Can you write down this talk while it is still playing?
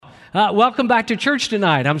Welcome back to church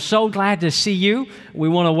tonight. I'm so glad to see you. We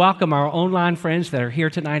want to welcome our online friends that are here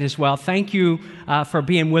tonight as well. Thank you for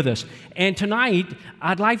being with us. And tonight,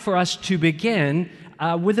 I'd like for us to begin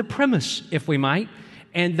with a premise, if we might.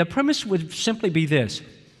 And the premise would simply be this,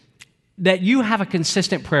 that you have a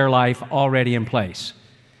consistent prayer life already in place.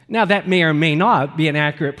 Now, that may or may not be an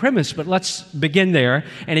accurate premise, but let's begin there.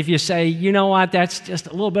 And if you say, you know what, that's just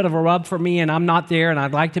a little bit of a rub for me, and I'm not there, and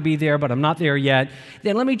I'd like to be there, but I'm not there yet,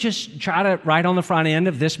 then let me just try to, right on the front end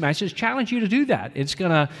of this message, challenge you to do that. It's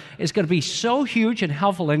gonna be so huge and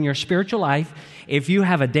helpful in your spiritual life if you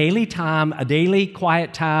have a daily time, a daily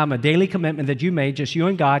quiet time, a daily commitment that you made, just you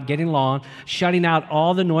and God getting along, shutting out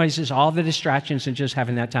all the noises, all the distractions, and just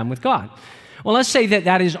having that time with God. Well, let's say that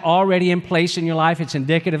that is already in place in your life. It's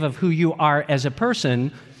indicative of who you are as a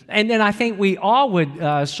person. And then I think we all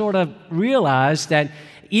would sort of realize that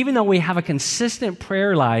even though we have a consistent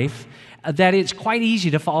prayer life, that it's quite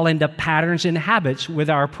easy to fall into patterns and habits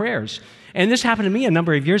with our prayers. And this happened to me a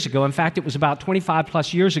number of years ago. In fact, it was about 25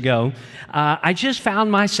 plus years ago. I just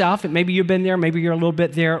found myself, and maybe you've been there, maybe you're a little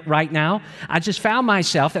bit there right now. I just found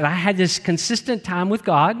myself that I had this consistent time with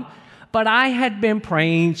God, but I had been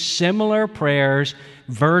praying similar prayers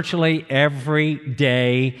virtually every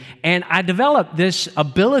day, and I developed this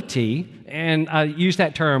ability, and I use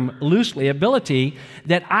that term loosely, ability,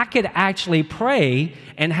 that I could actually pray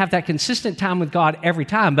and have that consistent time with God every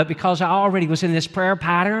time. But because I already was in this prayer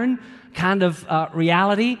pattern kind of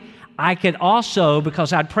reality, I could also,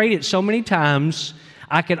 because I'd prayed it so many times,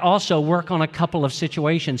 I could also work on a couple of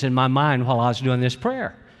situations in my mind while I was doing this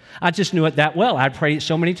prayer. I just knew it that well. I'd prayed it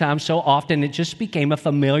so many times, so often, it just became a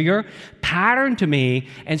familiar pattern to me.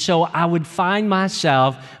 And so I would find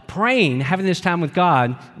myself praying, having this time with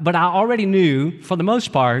God, but I already knew, for the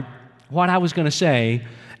most part, what I was going to say,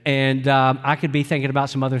 and I could be thinking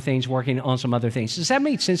about some other things, working on some other things. Does that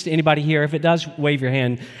make sense to anybody here? If it does, wave your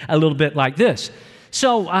hand a little bit like this.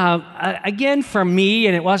 So, again, for me,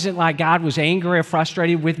 and it wasn't like God was angry or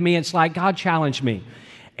frustrated with me, it's like God challenged me.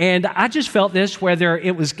 And I just felt this, whether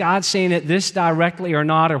it was God saying it this directly or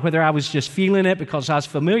not, or whether I was just feeling it because I was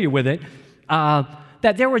familiar with it,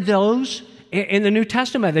 that there were those in the New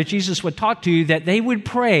Testament that Jesus would talk to that they would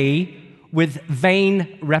pray with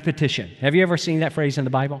vain repetition. Have you ever seen that phrase in the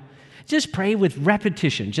Bible? Just pray with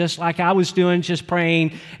repetition, just like I was doing, just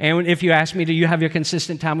praying. And if you ask me, do you have your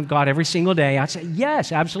consistent time with God every single day? I'd say,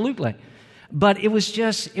 yes, absolutely. But it was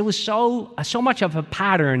so much of a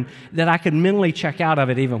pattern that I could mentally check out of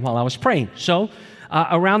it even while I was praying. So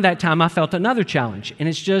around that time, I felt another challenge. And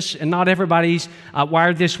it's just, and not everybody's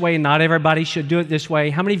wired this way, and not everybody should do it this way.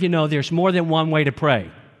 How many of you know there's more than one way to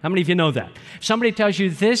pray? How many of you know that? If somebody tells you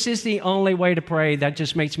this is the only way to pray, that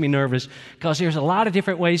just makes me nervous, because there's a lot of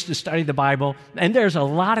different ways to study the Bible, and there's a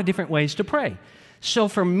lot of different ways to pray. So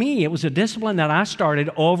for me, it was a discipline that I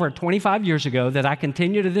started over 25 years ago that I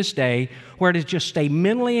continue to this day, where to just stay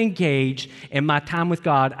mentally engaged in my time with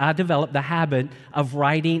God, I developed the habit of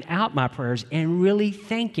writing out my prayers and really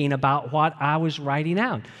thinking about what I was writing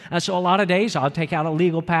out. So a lot of days, I'll take out a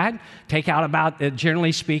legal pad, take out about,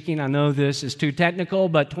 generally speaking, I know this is too technical,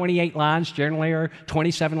 but 28 lines generally, or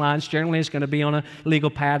 27 lines generally is going to be on a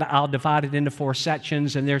legal pad. I'll divide it into 4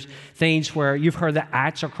 sections, and there's things where you've heard the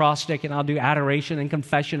acts acrostic, and I'll do adoration and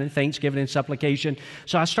confession and thanksgiving and supplication.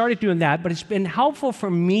 So I started doing that, but it's been helpful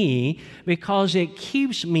for me because it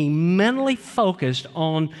keeps me mentally focused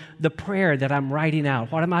on the prayer that I'm writing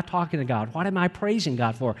out. What am I talking to God? What am I praising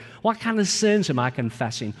God for? What kind of sins am I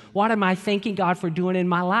confessing? What am I thanking God for doing in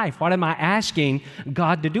my life? What am I asking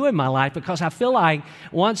God to do in my life? Because I feel like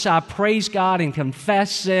once I praise God and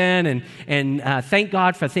confess sin and thank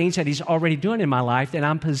God for things that He's already doing in my life, then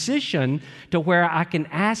I'm positioned to where I can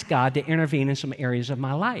ask God to intervene in some areas of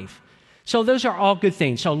my life. So those are all good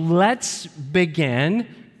things. So let's begin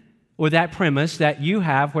with that premise that you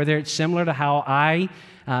have, whether it's similar to how I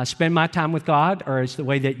spend my time with God, or it's the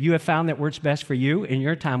way that you have found that works best for you in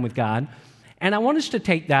your time with God. And I want us to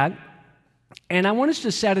take that, and I want us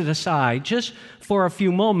to set it aside just for a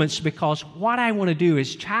few moments, because what I want to do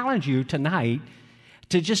is challenge you tonight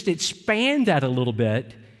to just expand that a little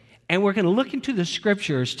bit. And we're going to look into the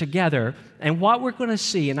Scriptures together, and what we're going to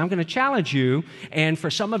see, and I'm going to challenge you, and for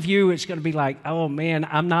some of you, it's going to be like, oh man,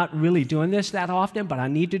 I'm not really doing this that often, but I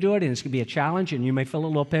need to do it, and it's going to be a challenge, and you may feel a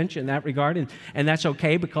little pinch in that regard, and that's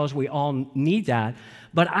okay, because we all need that.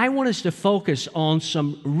 But I want us to focus on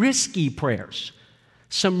some risky prayers,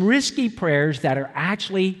 some risky prayers that are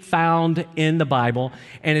actually found in the Bible.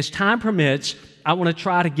 And as time permits, I want to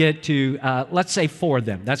try to get to, let's say 4 of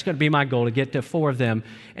them. That's going to be my goal, to get to 4 of them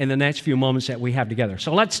in the next few moments that we have together.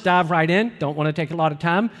 So let's dive right in. Don't want to take a lot of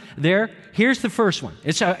time there. Here's the first one.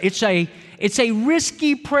 It's a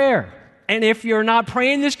risky prayer. And if you're not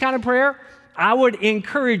praying this kind of prayer, I would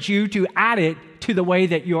encourage you to add it to the way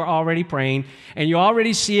that you're already praying. And you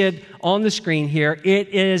already see it on the screen here. It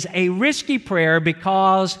is a risky prayer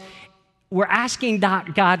because we're asking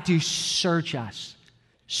God to search us.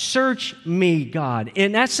 Search me, God.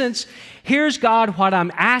 In essence, here's God, what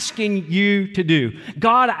I'm asking you to do.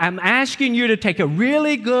 God, I'm asking you to take a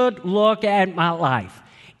really good look at my life.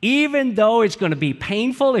 Even though it's going to be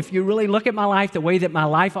painful, if you really look at my life the way that my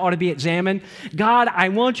life ought to be examined, God, I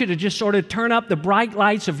want you to just sort of turn up the bright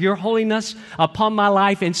lights of your holiness upon my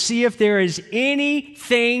life and see if there is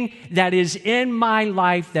anything that is in my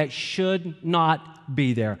life that should not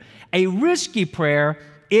be there. A risky prayer.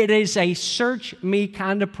 It is a search me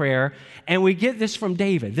kind of prayer, and we get this from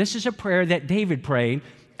David. This is a prayer that David prayed,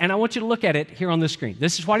 and I want you to look at it here on the screen.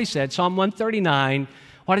 This is what he said, Psalm 139.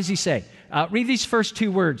 What does he say? Read these first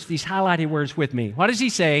 2 words, these highlighted words with me. What does he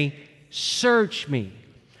say? Search me.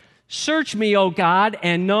 Search me, O God,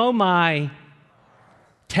 and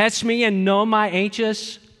test me and know my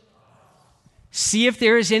anxious. See if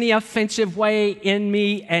there is any offensive way in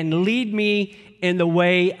me and lead me in the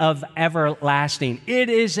way of everlasting. It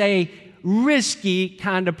is a risky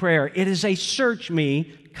kind of prayer. It is a search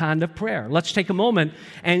me kind of prayer. Let's take a moment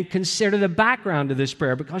and consider the background of this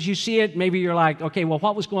prayer, because you see it, maybe you're like, okay, well,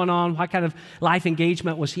 what was going on? What kind of life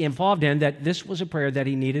engagement was he involved in that this was a prayer that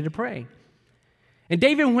he needed to pray? And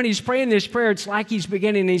David, when he's praying this prayer, it's like he's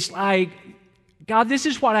beginning, he's like, God, this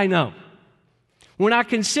is what I know. When I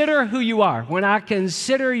consider who you are, when I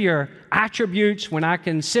consider your attributes, when I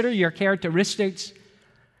consider your characteristics,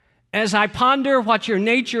 as I ponder what your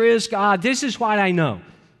nature is, God, this is what I know.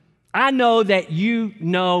 I know that you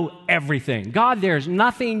know everything. God, there's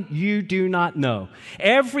nothing you do not know.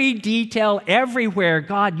 Every detail, everywhere,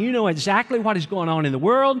 God, you know exactly what is going on in the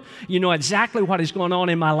world. You know exactly what is going on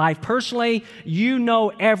in my life personally. You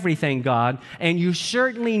know everything, God, and you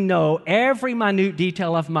certainly know every minute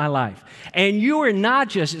detail of my life. And you are not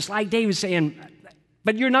just, it's like David saying,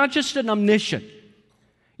 but you're not just an omniscient.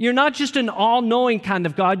 You're not just an all-knowing kind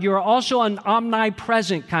of God. You're also an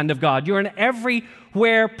omnipresent kind of God. You're an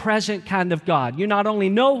everywhere present kind of God. You not only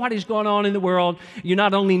know what is going on in the world, you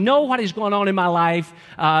not only know what is going on in my life,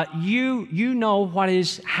 you know what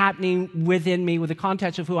is happening within me, with the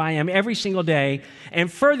context of who I am every single day. And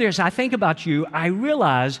further, as I think about you, I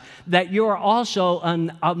realize that you're also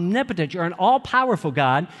an omnipotent, you're an all-powerful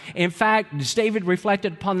God. In fact, as David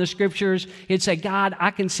reflected upon the scriptures, he'd say, God,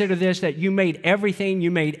 I consider this, that you made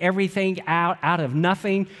everything out of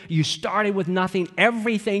nothing. You started with nothing.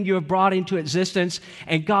 Everything you have brought into existence.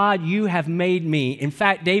 And God, you have made me. In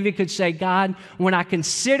fact, David could say, God, when I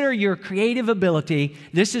consider your creative ability,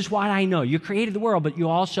 this is what I know. You created the world, but you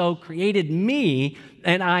also created me,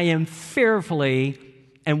 and I am fearfully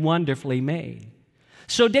and wonderfully made.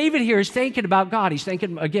 So David here is thinking about God. He's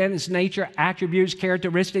thinking, again, his nature, attributes,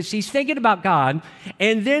 characteristics. He's thinking about God,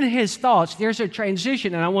 and then his thoughts. There's a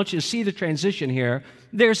transition, and I want you to see the transition here.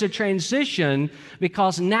 There's a transition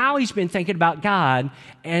because now he's been thinking about God,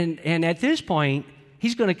 and at this point,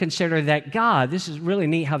 he's going to consider that God, this is really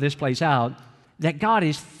neat how this plays out, that God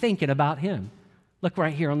is thinking about him. Look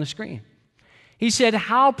right here on the screen. He said,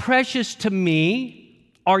 how precious to me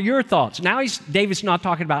are your thoughts. Now David's not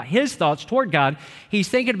talking about his thoughts toward God. He's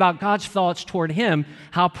thinking about God's thoughts toward him.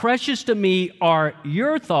 How precious to me are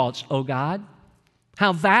your thoughts, O God.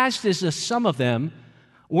 How vast is the sum of them.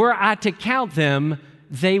 Were I to count them,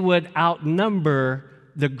 they would outnumber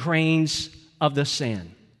the grains of the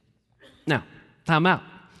sand. Now, time out.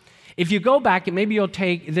 If you go back, and maybe you'll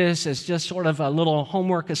take this as just sort of a little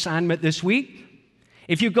homework assignment this week.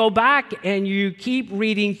 If you go back and you keep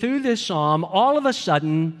reading through this psalm, all of a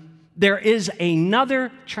sudden, there is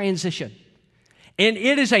another transition. And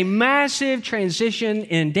it is a massive transition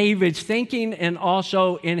in David's thinking and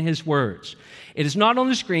also in his words. It is not on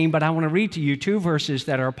the screen, but I want to read to you 2 verses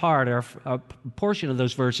that are a portion of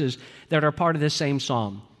those verses that are part of this same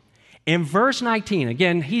psalm. In verse 19,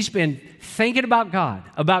 again, he's been thinking about God,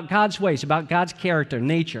 about God's ways, about God's character,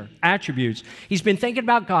 nature, attributes. He's been thinking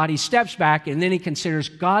about God. He steps back, and then he considers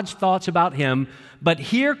God's thoughts about him. But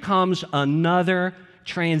here comes another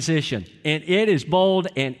transition, and it is bold,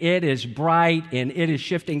 and it is bright, and it is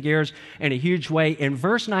shifting gears in a huge way. In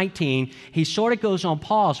verse 19, he sort of goes on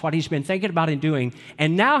pause what he's been thinking about and doing,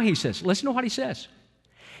 and now he says, listen to what he says.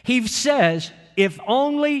 He says, if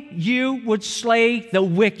only you would slay the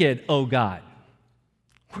wicked, O God.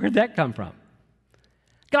 Where'd that come from?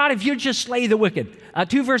 God, if you just slay the wicked.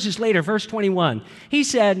 2 verses later, verse 21, he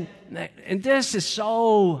said, and this is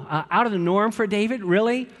so out of the norm for David,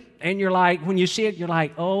 really? And you're like, when you see it, you're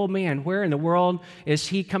like, oh man, where in the world is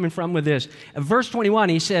he coming from with this? Verse 21,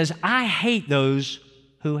 he says, I hate those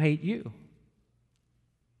who hate you.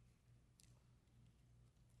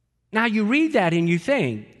 Now you read that and you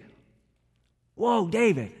think, whoa,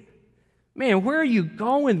 David, man, where are you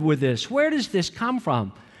going with this? Where does this come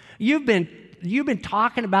from? You've been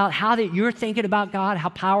talking about how that you're thinking about God, how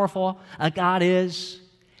powerful God is.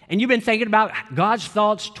 And you've been thinking about God's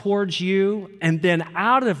thoughts towards you, and then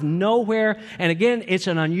out of nowhere, and again, it's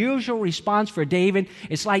an unusual response for David.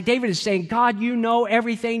 It's like David is saying, God, you know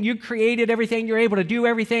everything. You created everything. You're able to do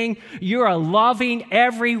everything. You're a loving,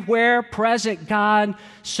 everywhere present God.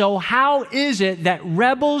 So how is it that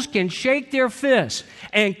rebels can shake their fists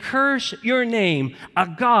and curse your name, a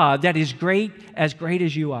God that is great as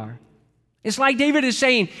you are? It's like David is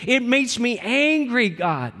saying, it makes me angry,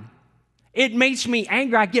 God. It makes me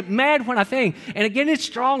angry. I get mad when I think. And again, it's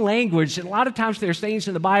strong language. And a lot of times there's things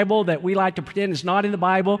in the Bible that we like to pretend is not in the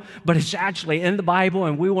Bible, but it's actually in the Bible,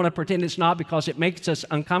 and we want to pretend it's not because it makes us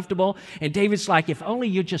uncomfortable. And David's like, if only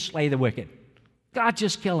you just slay the wicked. God,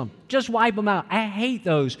 just kill them. Just wipe them out. I hate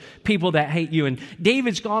those people that hate you. And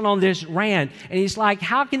David's gone on this rant, and he's like,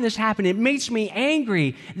 how can this happen? It makes me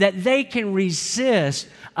angry that they can resist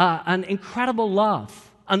an incredible love.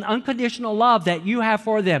 An unconditional love that you have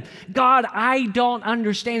for them. God, I don't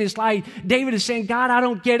understand. It's like David is saying, God, I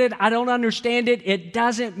don't get it. I don't understand it. It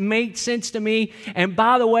doesn't make sense to me. And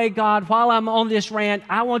by the way, God, while I'm on this rant,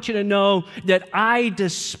 I want you to know that I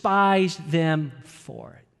despise them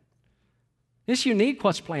for it. It's unique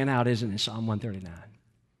what's playing out, isn't it? Psalm 139.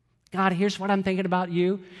 God, here's what I'm thinking about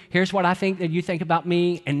you. Here's what I think that you think about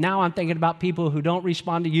me. And now I'm thinking about people who don't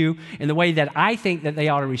respond to you in the way that I think that they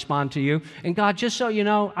ought to respond to you. And God, just so you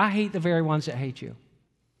know, I hate the very ones that hate you.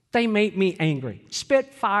 They make me angry,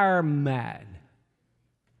 spitfire mad.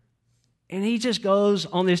 And he just goes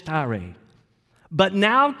on this tirade. But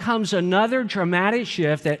now comes another dramatic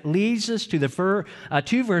shift that leads us to the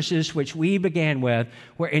two verses which we began with,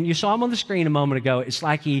 and you saw him on the screen a moment ago. It's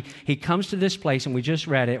like he comes to this place, and we just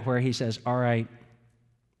read it, where he says, all right,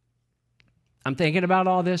 I'm thinking about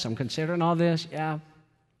all this. I'm considering all this. Yeah,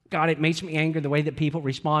 God, it makes me angry the way that people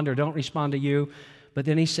respond or don't respond to you. But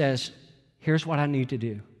then he says, here's what I need to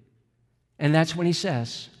do. And that's when he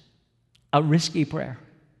says, a risky prayer.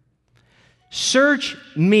 Search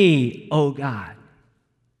me, O God.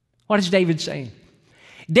 What is David saying?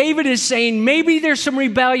 David is saying, maybe there's some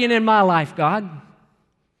rebellion in my life, God.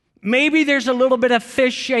 Maybe there's a little bit of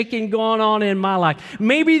fist shaking going on in my life.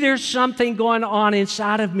 Maybe there's something going on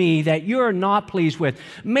inside of me that you're not pleased with.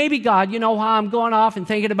 Maybe, God, you know how I'm going off and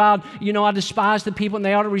thinking about, I despise the people and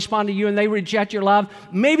they ought to respond to you and they reject your love.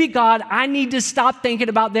 Maybe, God, I need to stop thinking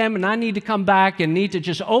about them and I need to come back and need to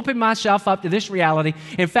just open myself up to this reality.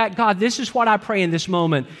 In fact, God, this is what I pray in this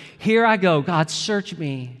moment. Here I go. God, search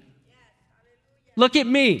me. Look at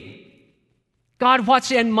me. God,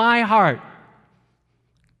 what's in my heart?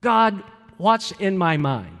 God, what's in my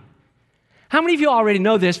mind? How many of you already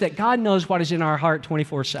know this, that God knows what is in our heart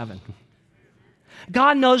 24/7?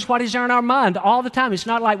 God knows what is in our mind all the time. It's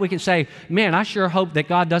not like we can say, man, I sure hope that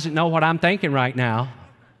God doesn't know what I'm thinking right now.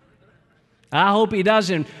 I hope he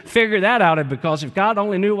doesn't figure that out, because if God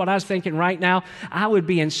only knew what I was thinking right now, I would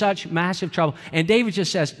be in such massive trouble. And David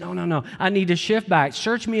just says, no, I need to shift back.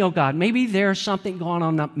 Search me, oh God. Maybe there's something going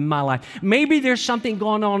on in my life. Maybe there's something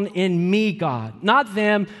going on in me, God. Not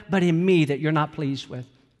them, but in me that you're not pleased with.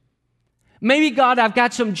 Maybe, God, I've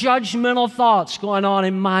got some judgmental thoughts going on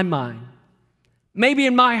in my mind. Maybe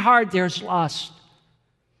in my heart there's lust.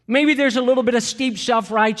 Maybe there's a little bit of steep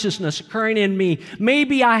self-righteousness occurring in me.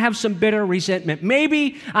 Maybe I have some bitter resentment.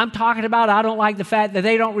 Maybe I'm talking about I don't like the fact that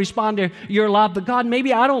they don't respond to your love. But God,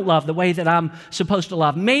 maybe I don't love the way that I'm supposed to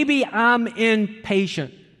love. Maybe I'm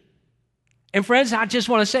impatient. And friends, I just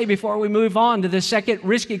want to say before we move on to the second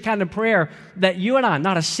risky kind of prayer, that you and I,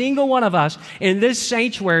 not a single one of us in this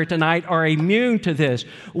sanctuary tonight, are immune to this.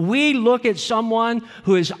 We look at someone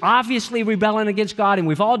who is obviously rebelling against God, and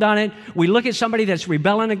we've all done it. We look at somebody that's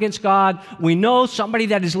rebelling against God. We know somebody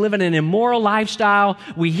that is living an immoral lifestyle.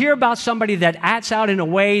 We hear about somebody that acts out in a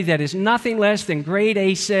way that is nothing less than grade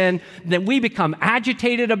A sin. Then we become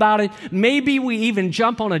agitated about it. Maybe we even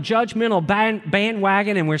jump on a judgmental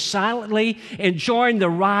bandwagon, and we're silently enjoying the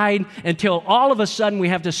ride until all of a sudden we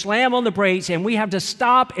have to slam on the brakes and we have to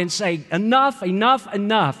stop and say, enough, enough,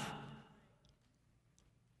 enough.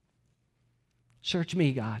 Search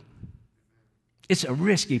me, God. It's a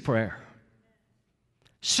risky prayer.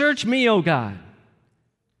 Search me, O God,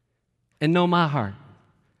 and know my heart.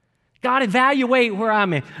 God, evaluate where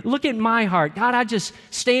I'm at. Look at my heart. God, I just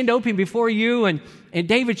stand open before you. And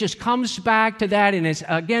David just comes back to that. And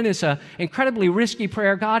it's an incredibly risky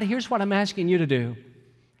prayer. God, here's what I'm asking you to do.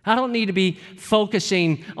 I don't need to be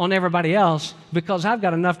focusing on everybody else because I've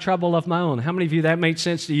got enough trouble of my own. How many of you that made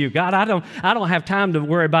sense to you? God, I don't have time to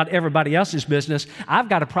worry about everybody else's business. I've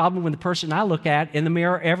got a problem with the person I look at in the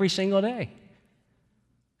mirror every single day.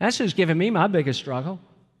 That's who's giving me my biggest struggle.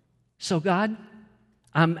 So God,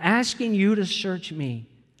 I'm asking you to search me.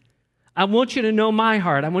 I want you to know my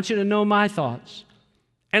heart. I want you to know my thoughts.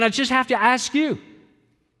 And I just have to ask you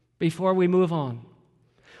before we move on.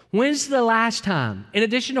 When's the last time, in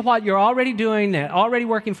addition to what you're already doing, that already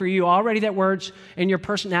working for you, already that works in your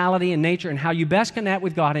personality and nature and how you best connect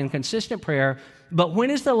with God in consistent prayer, but when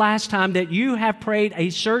is the last time that you have prayed a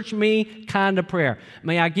search me kind of prayer?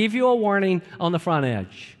 May I give you a warning on the front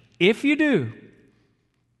edge? If you do,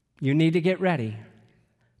 you need to get ready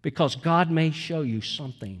because God may show you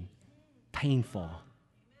something painful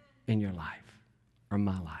in your life or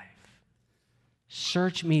my life.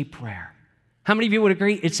 Search me prayer. How many of you would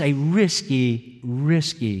agree it's a risky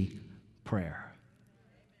prayer?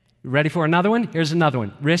 Ready for another one? Here's another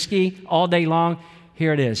one. Risky all day long.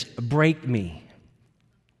 Here it is. Break me.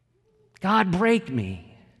 God, break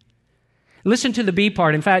me. Listen to the B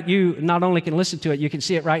part. In fact, you not only can listen to it, you can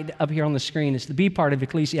see it right up here on the screen. It's the B part of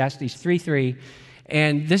Ecclesiastes 3:3.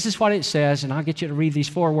 And this is what it says, and I'll get you to read these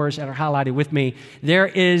 4 words that are highlighted with me. There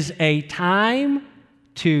is a time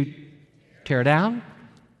to tear down,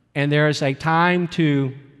 and there is a time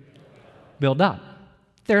to build up.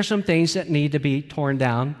 There are some things that need to be torn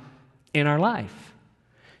down in our life.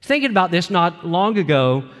 Thinking about this not long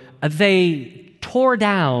ago, they tore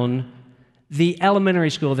down the elementary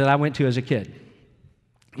school that I went to as a kid.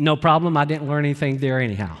 No problem, I didn't learn anything there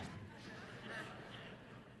anyhow.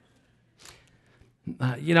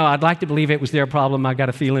 I'd like to believe it was their problem. I got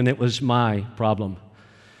a feeling it was my problem.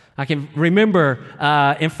 I can remember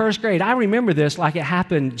in first grade, I remember this like it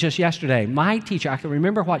happened just yesterday. My teacher, I can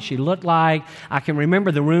remember what she looked like. I can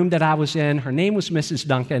remember the room that I was in. Her name was Mrs.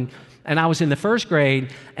 Duncan, and I was in the first grade,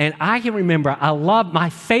 and I can remember my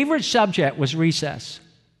favorite subject was recess.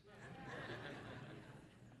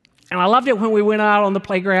 And I loved it when we went out on the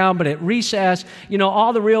playground, but at recess,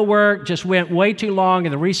 all the real work just went way too long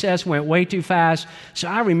and the recess went way too fast. So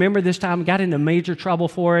I remember this time I got into major trouble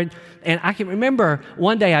for it. And I can remember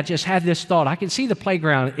one day I just had this thought. I could see the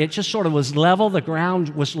playground. It just sort of was level. The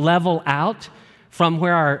ground was level out from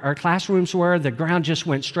where our classrooms were. The ground just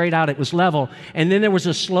went straight out. It was level. And then there was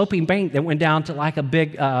a sloping bank that went down to like a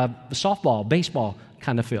big softball, baseball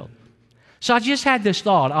kind of field. So I just had this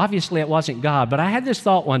thought. Obviously, it wasn't God, but I had this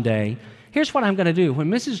thought one day. Here's what I'm going to do. When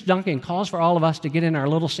Mrs. Duncan calls for all of us to get in our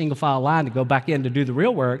little single-file line to go back in to do the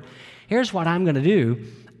real work, here's what I'm going to do.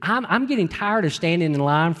 I'm getting tired of standing in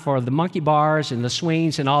line for the monkey bars and the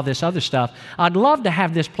swings and all this other stuff. I'd love to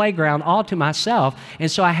have this playground all to myself. And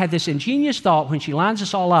so I had this ingenious thought, when she lines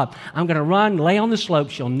us all up, I'm going to run, lay on the slope.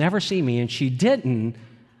 She'll never see me. And she didn't.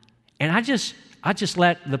 And I just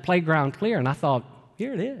let the playground clear. And I thought,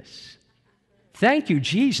 here it is. Thank you,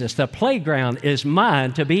 Jesus. The playground is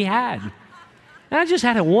mine to be had. And I just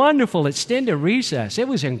had a wonderful extended recess. It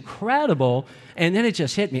was incredible. And then it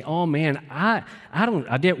just hit me. Oh man, I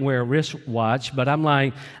didn't wear a wristwatch, but I'm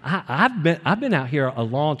like, I've been out here a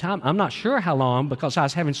long time. I'm not sure how long because I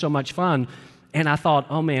was having so much fun. And I thought,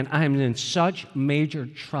 oh man, I am in such major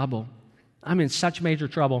trouble. I'm in such major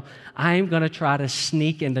trouble. I am going to try to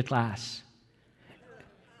sneak into class.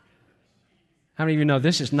 How many of you know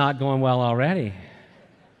this is not going well already?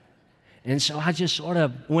 And so I just sort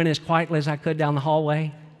of went as quietly as I could down the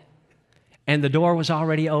hallway. And the door was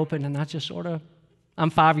already open. And I just I'm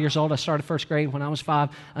 5 years old. I started first grade when I was 5.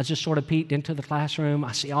 I just sort of peeked into the classroom.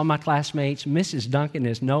 I see all my classmates. Mrs. Duncan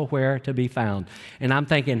is nowhere to be found. And I'm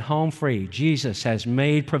thinking, home free. Jesus has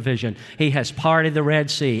made provision. He has parted the Red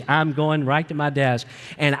Sea. I'm going right to my desk.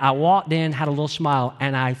 And I walked in, had a little smile,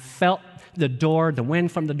 and I felt the door, the wind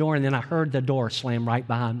from the door, and then I heard the door slam right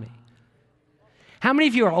behind me. How many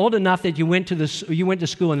of you are old enough that you went to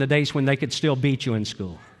school in the days when they could still beat you in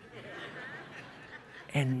school?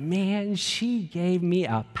 And man, she gave me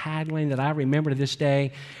a paddling that I remember to this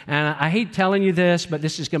day. And I hate telling you this, but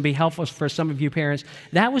this is going to be helpful for some of you parents.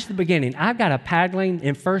 That was the beginning. I've got a paddling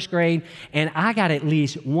in first grade, and I got at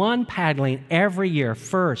least one paddling every year,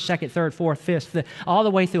 first, second, third, fourth, fifth, all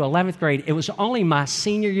the way through 11th grade. It was only my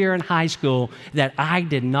senior year in high school that I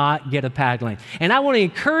did not get a paddling. And I want to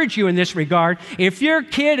encourage you in this regard. If your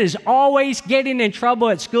kid is always getting in trouble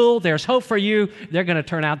at school, there's hope for you. They're going to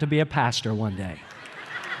turn out to be a pastor one day.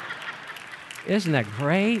 Isn't that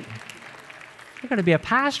great? They're going to be a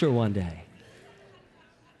pastor one day.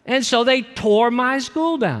 And so they tore my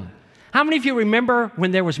school down. How many of you remember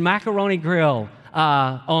when there was Macaroni Grill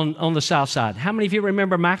on the south side? How many of you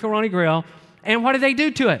remember Macaroni Grill? And what did they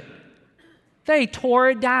do to it? They tore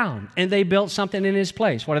it down, and they built something in its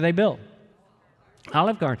place. What did they build?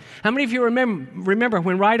 Olive Garden. How many of you remember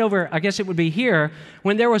when right over, I guess it would be here,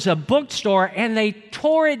 when there was a bookstore, and they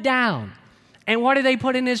tore it down? And what did they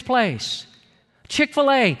put in its place?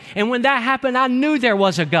 Chick-fil-A. And when that happened, I knew there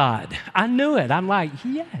was a God. I knew it. I'm like,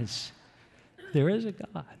 yes, there is a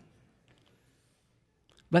God.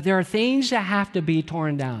 But there are things that have to be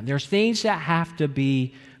torn down. There's things that have to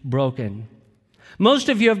be broken. Most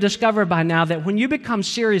of you have discovered by now that when you become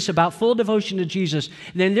serious about full devotion to Jesus,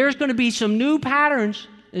 then there's going to be some new patterns.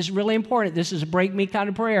 It's really important. This is a break me kind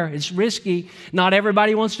of prayer. It's risky. Not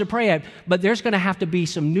everybody wants to pray it, but there's going to have to be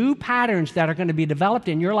some new patterns that are going to be developed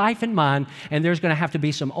in your life and mine, and there's going to have to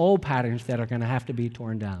be some old patterns that are going to have to be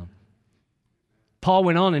torn down. Paul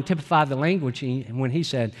went on and typified the language when he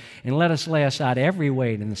said, "And let us lay aside every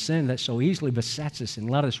weight and the sin that so easily besets us, and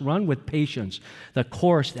let us run with patience the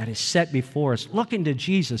course that is set before us, looking to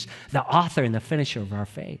Jesus, the author and the finisher of our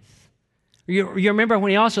faith." You remember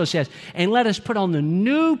when he also says, "And let us put on the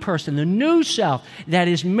new person, the new self that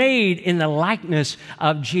is made in the likeness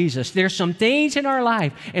of Jesus." There's some things in our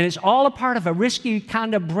life, and it's all a part of a risky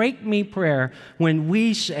kind of break me prayer when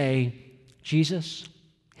we say, "Jesus,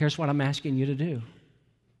 here's what I'm asking you to do.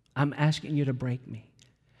 I'm asking you to break me.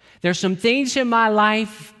 There's some things in my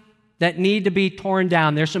life that need to be torn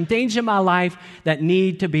down. There's some things in my life that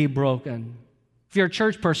need to be broken." If you're a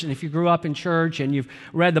church person, if you grew up in church and you've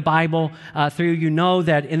read the Bible through, you know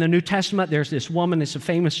that in the New Testament, there's this woman, it's a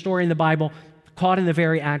famous story in the Bible, caught in the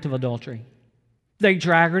very act of adultery. They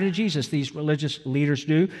drag her to Jesus, these religious leaders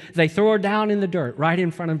do. They throw her down in the dirt right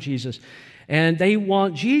in front of Jesus. And they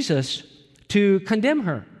want Jesus to condemn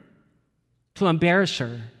her, to embarrass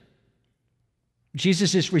her.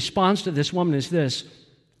 Jesus' response to this woman is this: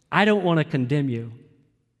 "I don't want to condemn you.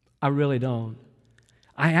 I really don't.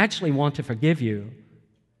 I actually want to forgive you."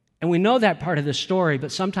 And we know that part of the story,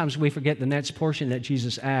 but sometimes we forget the next portion that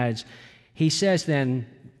Jesus adds. He says then,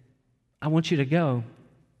 "I want you to go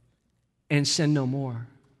and sin no more."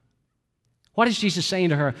 What is Jesus saying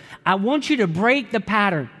to her? I want you to break the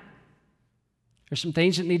pattern. There's some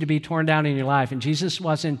things that need to be torn down in your life. And Jesus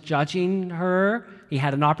wasn't judging her. He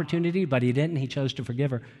had an opportunity, but he didn't. He chose to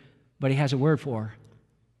forgive her. But he has a word for her.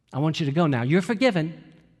 I want you to go now. You're forgiven.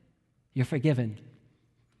 You're forgiven.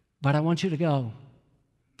 But I want you to go.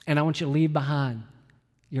 And I want you to leave behind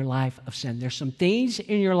your life of sin. There's some things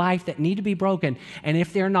in your life that need to be broken. And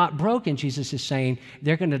if they're not broken, Jesus is saying,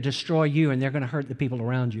 they're going to destroy you and they're going to hurt the people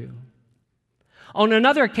around you. On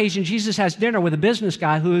another occasion, Jesus has dinner with a business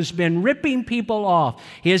guy who's been ripping people off.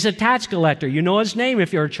 He is a tax collector. You know his name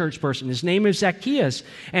if you're a church person. His name is Zacchaeus.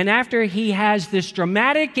 And after he has this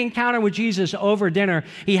dramatic encounter with Jesus over dinner,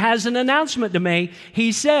 he has an announcement to make.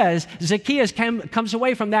 He says, Zacchaeus comes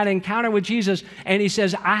away from that encounter with Jesus, and he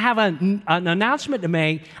says, I have an announcement to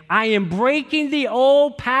make. I am breaking the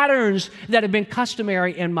old patterns that have been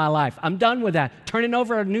customary in my life. I'm done with that. Turning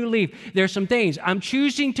over a new leaf. There's some things. I'm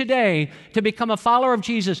choosing today to become a follower of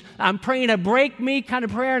Jesus. I'm praying a break me kind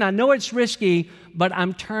of prayer, and I know it's risky, but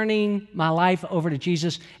I'm turning my life over to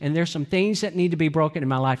Jesus, and there's some things that need to be broken in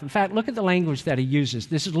my life. In fact, look at the language that he uses.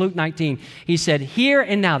 This is Luke 19. He said, here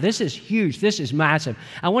and now. This is huge. This is massive.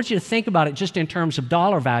 I want you to think about it just in terms of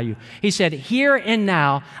dollar value. He said, here and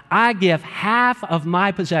now, I give half of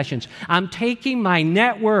my possessions. I'm taking my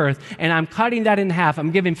net worth, and I'm cutting that in half. I'm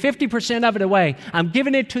giving 50% of it away. I'm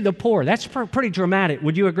giving it to the poor. That's pretty dramatic.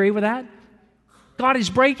 Would you agree with that? God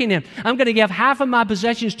is breaking him. I'm going to give half of my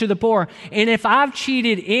possessions to the poor. And if I've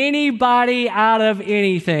cheated anybody out of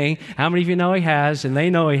anything, how many of you know he has, and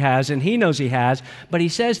they know he has, and he knows he has, but he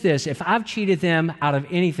says this, if I've cheated them out of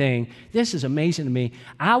anything, this is amazing to me,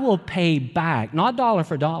 I will pay back, not dollar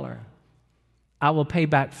for dollar, I will pay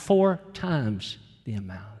back 4 times the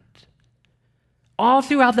amount. All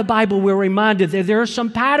throughout the Bible, we're reminded that there are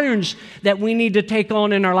some patterns that we need to take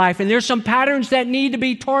on in our life, and there's some patterns that need to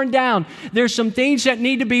be torn down. There's some things that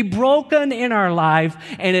need to be broken in our life,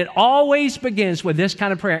 and it always begins with this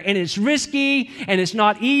kind of prayer. And it's risky, and it's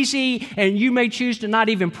not easy, and you may choose to not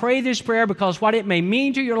even pray this prayer because what it may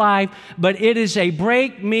mean to your life, but it is a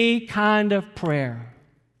break me kind of prayer.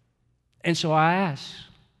 And so I ask,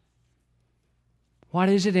 what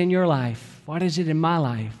is it in your life? What is it in my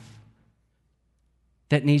life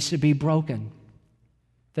that needs to be broken,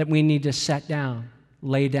 that we need to set down,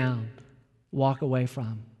 lay down, walk away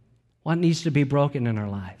from? What needs to be broken in our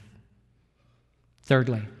life?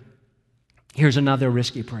 Thirdly, here's another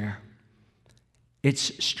risky prayer.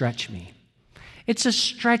 It's stretch me. It's a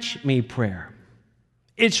stretch me prayer.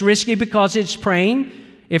 It's risky because it's praying.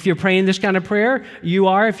 If you're praying this kind of prayer,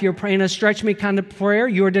 if you're praying a stretch me kind of prayer,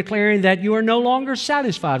 you are declaring that you are no longer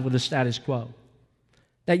satisfied with the status quo,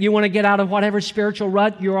 that you want to get out of whatever spiritual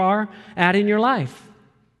rut you are at in your life.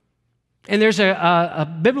 And there's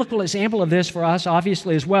a biblical example of this for us,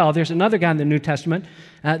 obviously, as well. There's another guy in the New Testament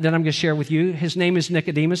that I'm going to share with you. His name is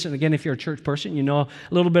Nicodemus. And again, if you're a church person, you know a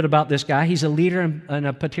little bit about this guy. He's a leader in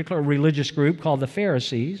a particular religious group called the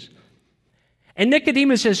Pharisees. And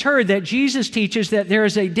Nicodemus has heard that Jesus teaches that there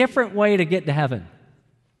is a different way to get to heaven.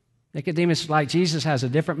 Nicodemus is like, Jesus has a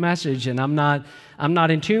different message, and I'm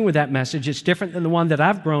not in tune with that message. It's different than the one that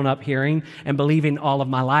I've grown up hearing and believing all of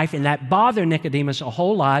my life, and that bothered Nicodemus a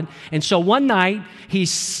whole lot. And so one night, he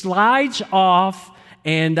slides off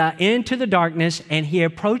and into the darkness, and he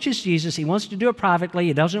approaches Jesus. He wants to do it privately.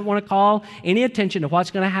 He doesn't want to call any attention to what's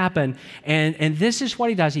going to happen. And this is what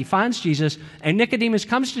he does. He finds Jesus, and Nicodemus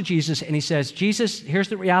comes to Jesus, and he says, Jesus, here's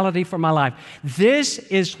the reality for my life. This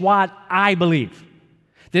is what I believe.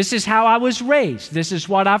 This is how I was raised. This is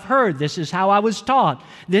what I've heard. This is how I was taught.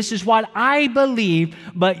 This is what I believe,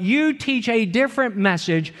 but you teach a different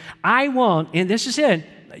message. I want, and this is it,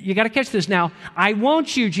 you got to catch this now, I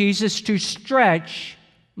want you, Jesus, to stretch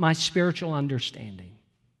my spiritual understanding.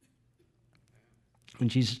 And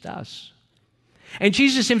Jesus does. And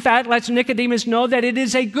Jesus, in fact, lets Nicodemus know that it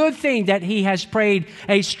is a good thing that he has prayed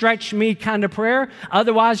a stretch me kind of prayer.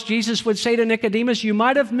 Otherwise, Jesus would say to Nicodemus, you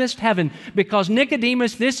might have missed heaven, because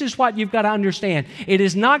Nicodemus, this is what you've got to understand. It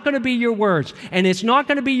is not going to be your words, and it's not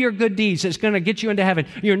going to be your good deeds that's going to get you into heaven.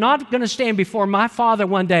 You're not going to stand before my Father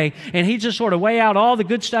one day, and he just sort of weigh out all the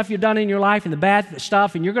good stuff you've done in your life and the bad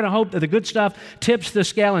stuff, and you're going to hope that the good stuff tips the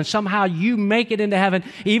scale, and somehow you make it into heaven,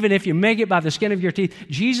 even if you make it by the skin of your teeth.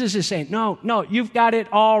 Jesus is saying, no, you've got it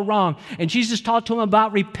all wrong. And Jesus taught to him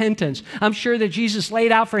about repentance. I'm sure that Jesus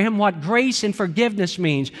laid out for him what grace and forgiveness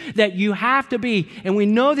means, that you have to be. And we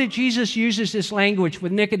know that Jesus uses this language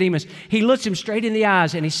with Nicodemus. He looks him straight in the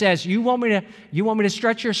eyes and he says, you want me to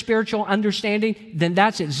stretch your spiritual understanding? Then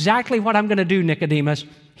that's exactly what I'm going to do, Nicodemus.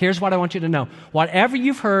 Here's what I want you to know. Whatever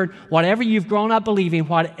you've heard, whatever you've grown up believing,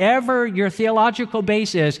 whatever your theological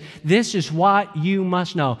base is, this is what you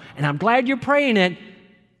must know. And I'm glad you're praying it,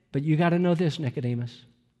 but you got to know this, Nicodemus.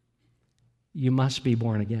 You must be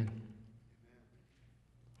born again.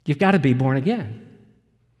 You've got to be born again.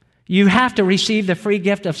 You have to receive the free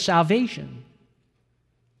gift of salvation.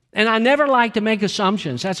 And I never like to make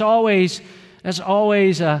assumptions. That's always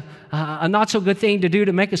a not so good thing to do,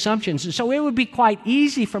 to make assumptions. And so it would be quite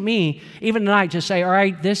easy for me, even tonight, to say, all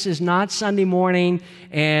right, this is not Sunday morning,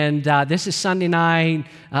 and this is Sunday night.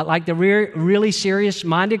 Like the really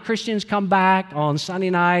serious-minded Christians come back on Sunday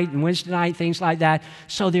night and Wednesday night, things like that.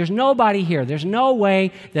 So there's nobody here. There's no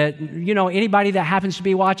way that, anybody that happens to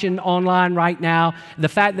be watching online right now, the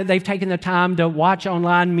fact that they've taken the time to watch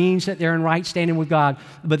online means that they're in right standing with God.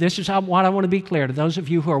 But this is what I want to be clear to those of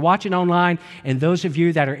you who are watching online and those of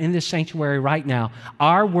you that are in this sanctuary right now.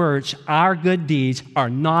 Our words, our good deeds are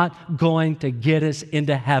not going to get us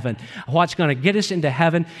into heaven. What's going to get us into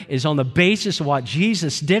heaven is on the basis of what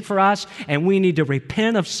Jesus did for us, and we need to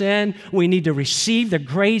repent of sin. We need to receive the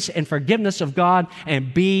grace and forgiveness of God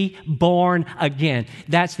and be born again.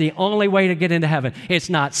 That's the only way to get into heaven.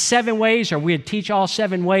 It's not 7 ways, or we'd teach all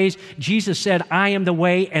 7 ways. Jesus said, I am the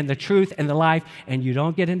way and the truth and the life, and you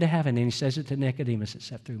don't get into heaven. And he says it to Nicodemus,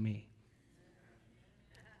 except through me.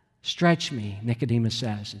 Stretch me, Nicodemus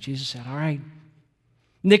says. And Jesus said, all right.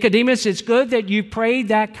 Nicodemus, it's good that you prayed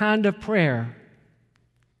that kind of prayer,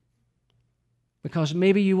 because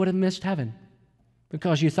maybe you would have missed heaven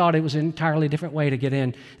because you thought it was an entirely different way to get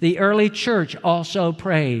in. The early church also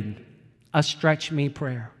prayed a stretch me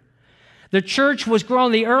prayer. The church was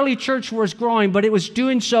growing, the early church was growing, but it was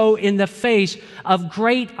doing so in the face of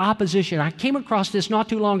great opposition. I came across this not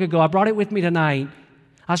too long ago. I brought it with me tonight.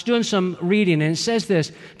 I was doing some reading, and it says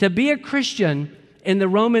this: to be a Christian in the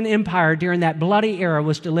Roman Empire during that bloody era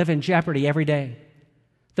was to live in jeopardy every day.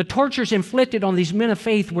 The tortures inflicted on these men of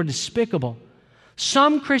faith were despicable.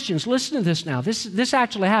 Some Christians, listen to this now, this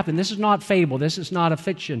actually happened. This is not fable. This is not a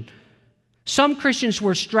fiction. Some Christians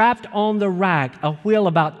were strapped on the rack, a wheel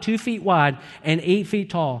about 2 feet wide and 8 feet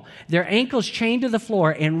tall, their ankles chained to the floor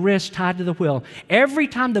and wrists tied to the wheel. Every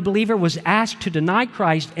time the believer was asked to deny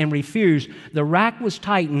Christ and refused, the rack was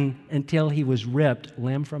tightened until he was ripped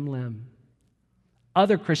limb from limb.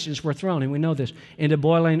 Other Christians were thrown, and we know this, into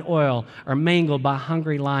boiling oil or mangled by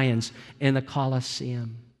hungry lions in the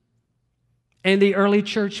Colosseum. And the early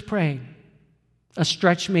church prayed a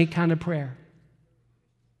stretch me kind of prayer.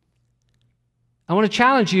 I want to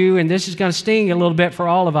challenge you, and this is going to sting a little bit for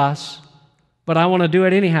all of us, but I want to do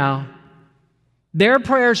it anyhow. Their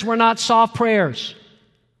prayers were not soft prayers.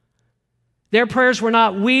 Their prayers were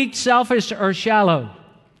not weak, selfish, or shallow.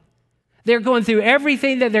 They're going through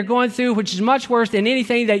everything that they're going through, which is much worse than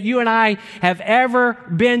anything that you and I have ever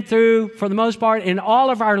been through, for the most part, in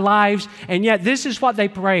all of our lives. And yet, this is what they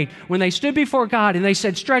prayed. When they stood before God and they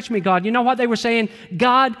said, stretch me, God, you know what they were saying?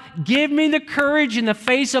 God, give me the courage in the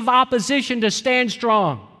face of opposition to stand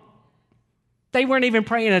strong. They weren't even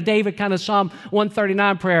praying a David kind of Psalm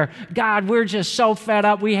 139 prayer. God, we're just so fed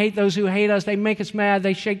up. We hate those who hate us. They make us mad.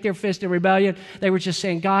 They shake their fist in rebellion. They were just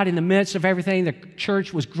saying, God, in the midst of everything, the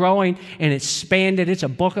church was growing and expanded. It's a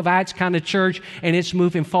Book of Acts kind of church, and it's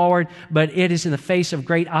moving forward, but it is in the face of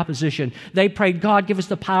great opposition. They prayed, God, give us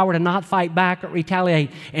the power to not fight back or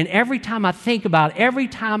retaliate. And every time I think about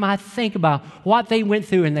what they went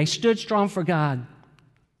through and they stood strong for God,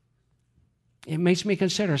 it makes me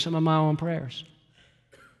consider some of my own prayers.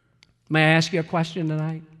 May I ask you a question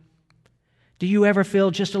tonight? Do you ever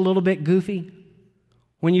feel just a little bit goofy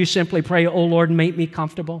when you simply pray, oh Lord, make me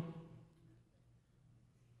comfortable?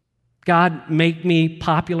 God, make me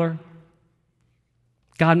popular.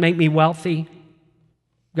 God, make me wealthy.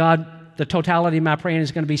 God, the totality of my praying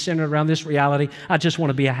is going to be centered around this reality. I just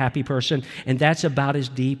want to be a happy person. And that's about as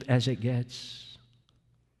deep as it gets.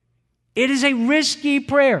 It is a risky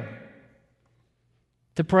prayer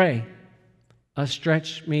to pray a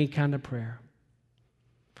stretch me kind of prayer.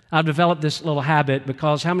 I've developed this little habit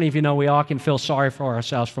because how many of you know we all can feel sorry for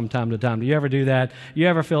ourselves from time to time? Do you ever do that? You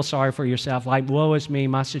ever feel sorry for yourself, like, woe is me,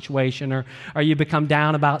 my situation, or you become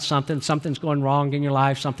down about something, something's going wrong in your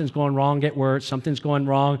life, something's going wrong at work, something's going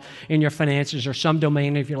wrong in your finances or some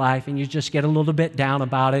domain of your life, and you just get a little bit down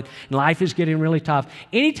about it, and life is getting really tough.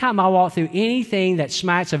 Anytime I walk through anything that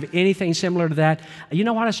smacks of anything similar to that, you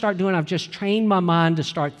know what I start doing? I've just trained my mind to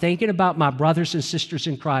start thinking about my brothers and sisters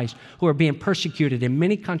in Christ who are being persecuted in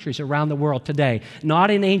many countries around the world today, not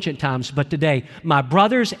in ancient times, but today. My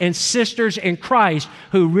brothers and sisters in Christ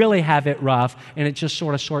who really have it rough, and it just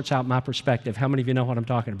sort of sorts out my perspective. How many of you know what I'm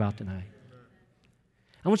talking about tonight?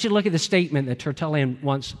 I want you to look at the statement that Tertullian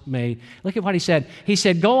once made. Look at what he said. He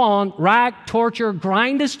said, go on, rack, torture,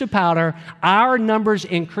 grind us to powder. Our numbers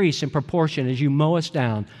increase in proportion as you mow us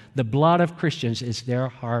down. The blood of Christians is their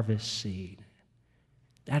harvest seed.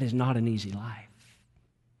 That is not an easy life.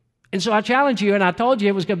 And so I challenge you, and I told you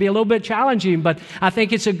it was going to be a little bit challenging, but I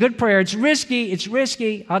think it's a good prayer. It's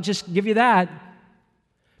risky. I'll just give you that.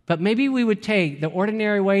 But maybe we would take the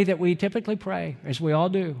ordinary way that we typically pray, as we all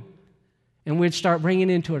do, and we'd start bringing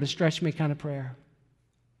into it a stretch me kind of prayer.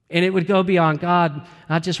 And it would go beyond, God,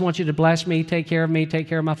 I just want you to bless me, take care of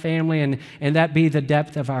my family, and that be the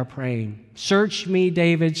depth of our praying. Search me,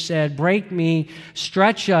 David said, break me,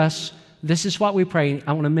 stretch us. This is what we pray.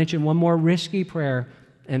 I want to mention one more risky prayer,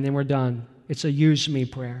 and then we're done. It's a use me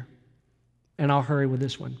prayer. And I'll hurry with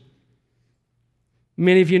this one.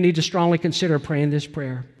 Many of you need to strongly consider praying this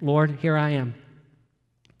prayer. Lord, here I am.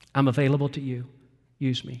 I'm available to you.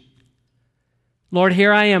 Use me. Lord,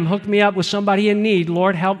 here I am. Hook me up with somebody in need.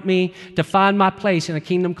 Lord, help me to find my place in a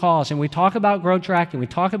kingdom cause. And we talk about Grow Track, and we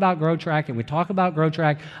talk about Grow Track, and we talk about Grow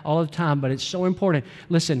Track all the time, but it's so important.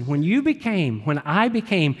 Listen, when I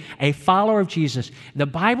became a follower of Jesus, the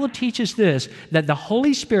Bible teaches this, that the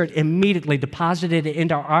Holy Spirit immediately deposited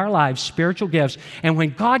into our lives spiritual gifts. And when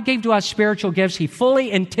God gave to us spiritual gifts, He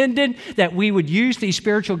fully intended that we would use these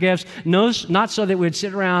spiritual gifts, not so that we'd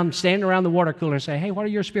stand around the water cooler and say, hey, what are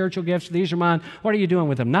your spiritual gifts? These are mine. What are you doing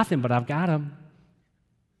with them? Nothing, but I've got them.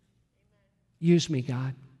 Use me,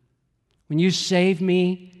 God. When you saved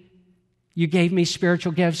me, you gave me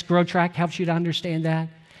spiritual gifts. Grow Track helps you to understand that.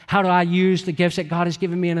 How do I use the gifts that God has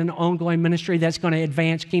given me in an ongoing ministry that's going to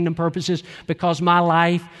advance kingdom purposes? Because my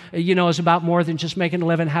life, is about more than just making a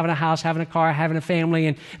living, having a house, having a car, having a family,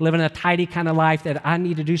 and living a tidy kind of life, that I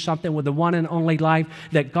need to do something with the one and only life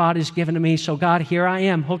that God has given to me. So God, here I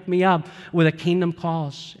am. Hook me up with a kingdom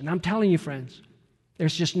cause. And I'm telling you, friends,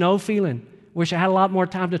 There's just no feeling. Wish I had a lot more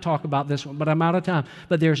time to talk about this one, but I'm out of time.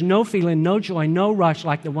 But there's no feeling, no joy, no rush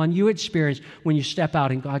like the one you experience when you step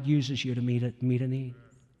out and God uses you to meet a need,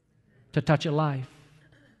 to touch a life.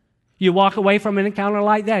 You walk away from an encounter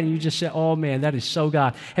like that and you just say, oh man, that is so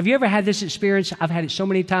God. Have you ever had this experience? I've had it so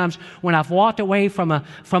many times when I've walked away from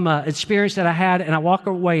a experience that I had, and I walk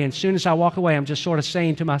away, and as soon as I walk away, I'm just sort of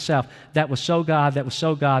saying to myself, that was so God, that was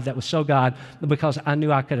so God, that was so God, because I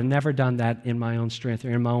knew I could have never done that in my own strength or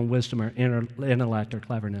in my own wisdom or intellect or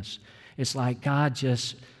cleverness. It's like God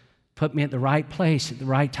just put me at the right place at the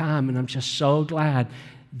right time, and I'm just so glad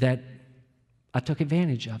that I took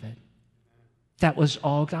advantage of it. That was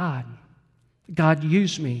all God. God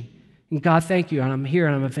used me. And God, thank you, and I'm here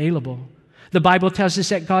and I'm available. The Bible tells us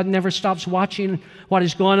that God never stops watching what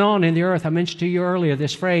is going on in the earth. I mentioned to you earlier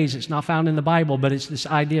this phrase. It's not found in the Bible, but it's this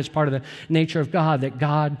idea. It's part of the nature of God, that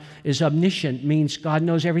God is omniscient, means God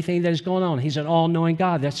knows everything that is going on. He's an all-knowing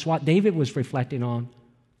God. That's what David was reflecting on.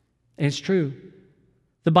 And it's true.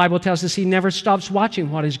 The Bible tells us He never stops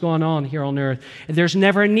watching what is going on here on earth. There's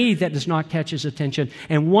never a need that does not catch His attention.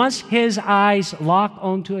 And once His eyes lock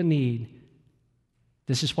onto a need,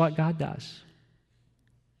 this is what God does.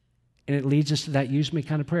 And it leads us to that use me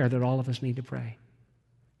kind of prayer that all of us need to pray.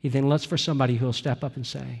 He then looks for somebody who will step up and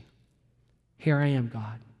say, here I am,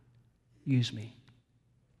 God. Use me.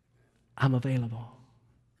 I'm available.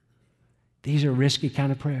 These are risky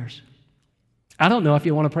kind of prayers. I don't know if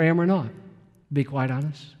you want to pray them or not. Be quite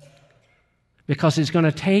honest. Because it's going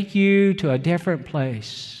to take you to a different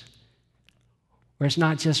place where it's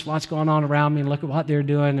not just what's going on around me and look at what they're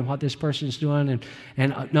doing and what this person's doing.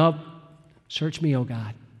 No, search me, oh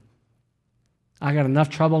God. I got enough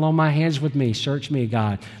trouble on my hands with me. Search me,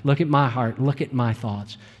 God. Look at my heart. Look at my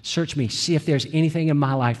thoughts. Search me. See if there's anything in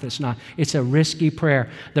my life that's not. It's a risky prayer.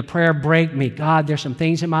 The prayer, break me. God, there's some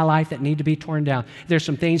things in my life that need to be torn down. There's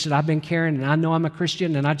some things that I've been carrying, and I know I'm a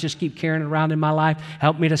Christian, and I just keep carrying it around in my life.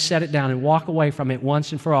 Help me to set it down and walk away from it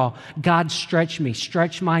once and for all. God, stretch me.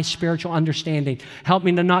 Stretch my spiritual understanding. Help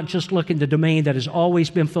me to not just look in the domain that has always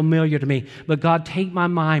been familiar to me, but God, take my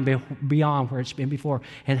mind beyond where it's been before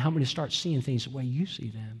and help me to start seeing things the way you see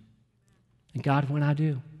them. And God, when I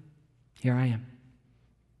do, here I am.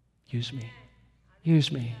 Use me. Use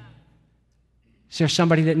me. Is there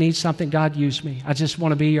somebody that needs something? God, use me. I just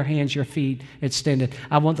want to be your hands, your feet extended.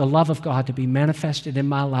 I want the love of God to be manifested in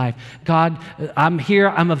my life. God, I'm here.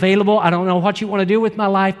 I'm available. I don't know what you want to do with my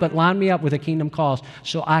life, but line me up with a kingdom cause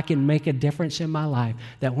so I can make a difference in my life,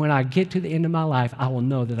 that when I get to the end of my life, I will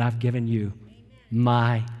know that I've given you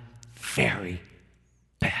my very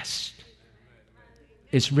best.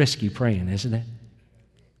 It's risky praying, isn't it?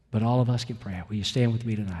 But all of us can pray. Will you stand with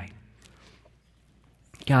me tonight?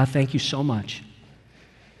 God, thank you so much.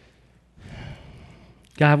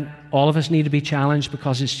 God, all of us need to be challenged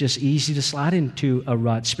because it's just easy to slide into a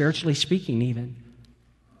rut, spiritually speaking even.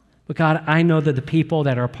 But God, I know that the people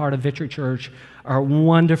that are a part of Victory Church are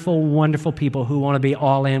wonderful, wonderful people who want to be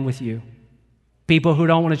all in with you. People who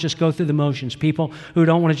don't want to just go through the motions. People who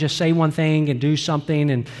don't want to just say one thing and do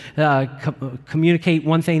something and communicate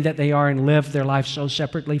one thing that they are and live their life so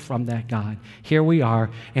separately from that, God. Here we are,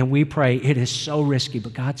 and we pray. It is so risky,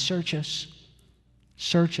 but God, search us.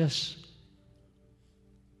 Search us.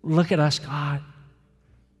 Look at us, God.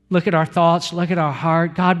 Look at our thoughts. Look at our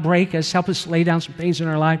heart. God, break us. Help us lay down some things in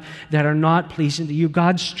our life that are not pleasing to you.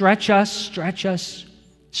 God, stretch us. Stretch us.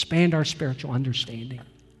 Expand our spiritual understanding.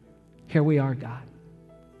 Here we are, God,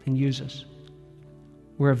 and use us.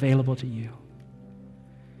 We're available to you.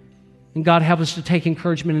 And God, help us to take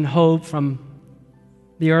encouragement and hope from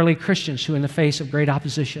the early Christians who, in the face of great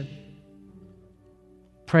opposition,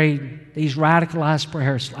 prayed these radicalized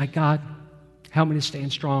prayers like, God, help me to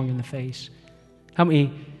stand strong in the face. Help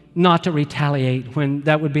me not to retaliate when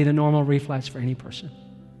that would be the normal reflex for any person.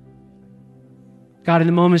 God, in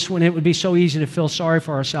the moments when it would be so easy to feel sorry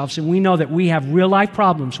for ourselves, and we know that we have real life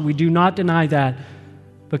problems, we do not deny that,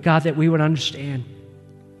 but God, that we would understand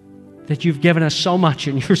that you've given us so much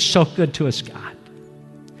and you're so good to us, God.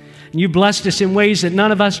 And you blessed us in ways that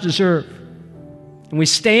none of us deserve. And we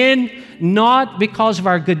stand not because of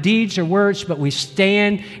our good deeds or words, but we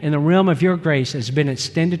stand in the realm of your grace that has been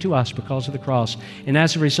extended to us because of the cross. And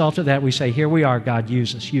as a result of that, we say, here we are, God,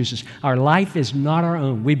 use us, use us. Our life is not our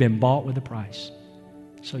own. We've been bought with a price.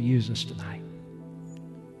 So use us tonight.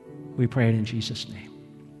 We pray it in Jesus' name.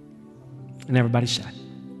 And everybody said.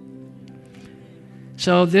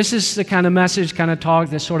 So this is the kind of message, kind of talk,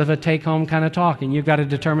 that's sort of a take-home kind of talk, and you've got to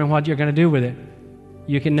determine what you're going to do with it.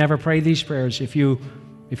 You can never pray these prayers if you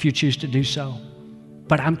choose to do so.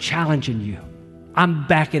 But I'm challenging you. I'm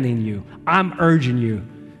beckoning you. I'm urging you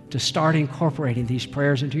to start incorporating these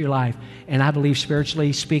prayers into your life. And I believe,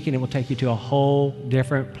 spiritually speaking, it will take you to a whole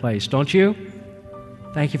different place. Don't you?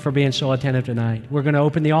 Thank you for being so attentive tonight. We're going to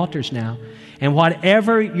open the altars now. And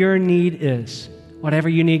whatever your need is, whatever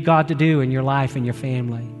you need God to do in your life, in your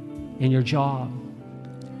family, in your job,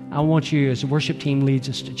 I want you, as the worship team leads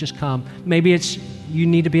us, to just come. Maybe it's you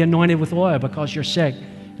need to be anointed with oil because you're sick.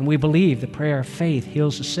 And we believe the prayer of faith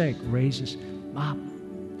heals the sick, raises up.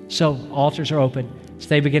 So altars are open. As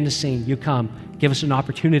they begin to sing, you come. Give us an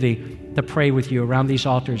opportunity to pray with you around these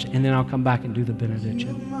altars, and then I'll come back and do the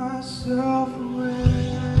benediction. Give myself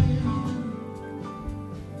away.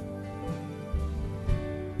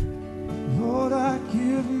 Lord, I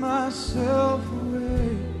give myself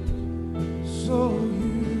away so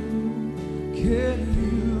you can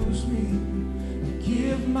use me. I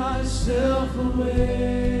give myself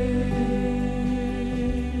away.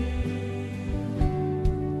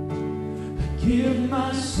 I give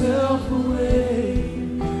myself away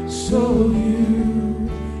so you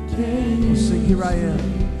can use me. Sing, here I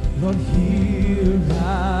am. Lord, here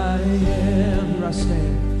I am. Here I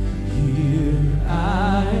stand. Here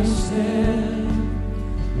I stand.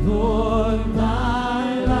 Lord,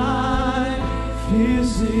 my life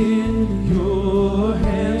is in your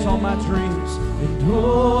hands. All my dreams and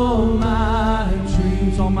all my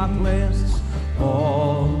dreams, all my plans,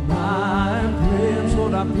 all my plans,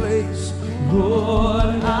 Lord, I place,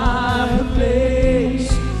 Lord, I place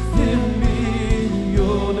them in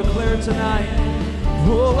your. Declare it tonight.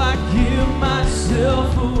 Oh, I give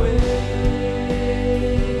myself away.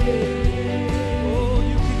 Oh,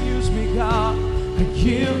 you can use me, God. I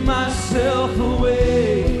give myself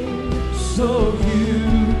away so you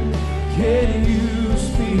can use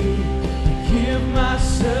me. I give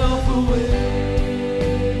myself away.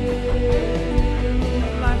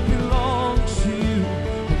 Life belongs to you.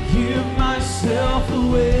 I give myself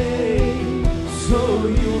away so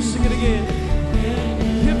you'll sing it again.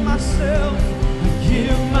 Give myself. I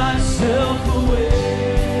give myself away.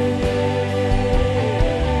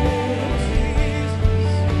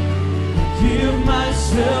 Give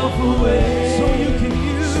myself away so you can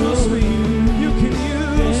use me. You can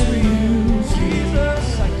use me, Jesus.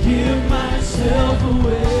 I give myself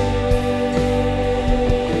away.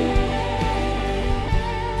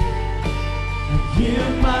 I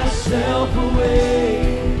give myself away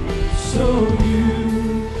so you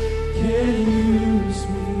can use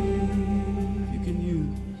me. You can use.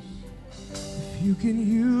 If you can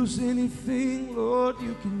use anything, Lord,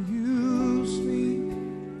 you can use me.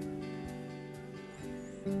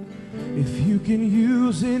 If you can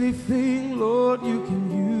use anything, Lord, you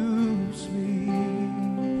can use me.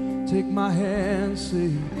 Take my hands,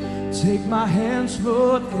 say, take my hands,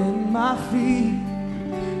 Lord, and my feet.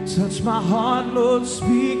 Touch my heart, Lord,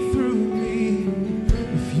 speak through me.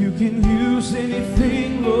 If you can use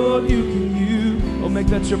anything, Lord, you can use. Oh, make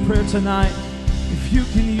that your prayer tonight. If you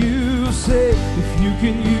can use it, if you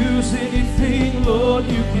can use anything, Lord,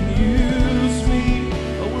 you can use me.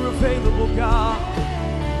 Oh, we're available, God.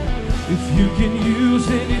 If you can use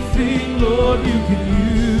anything, Lord, you can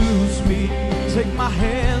use me. Take my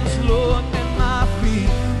hands, Lord, and my feet.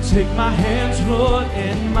 Take my hands, Lord,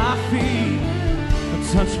 and my feet.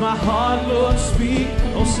 Touch my heart, Lord, speak.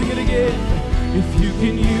 Oh, sing it again. If you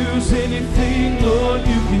can use anything, Lord,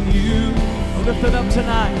 you can use. Oh, lift it up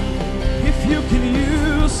tonight. If you can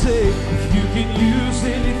use it, if you can use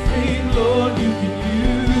anything, Lord, you can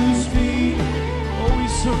use me. Oh, we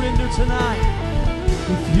surrender tonight.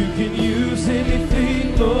 If you can use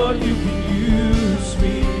anything, Lord, you can use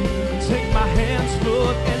me. Take my hands,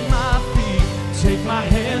 Lord, and my feet. Take my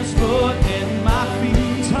hands, Lord, and my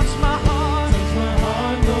feet. Touch my heart,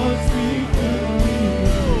 Lord, speak through me.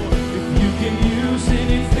 If you can use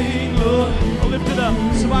anything, Lord, I'll lift it up.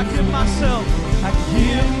 So I give myself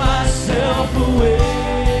away.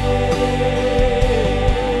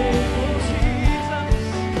 Jesus,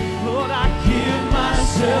 Lord, I give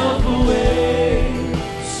myself away.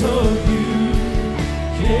 So you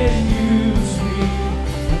can use me.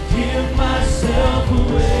 I give myself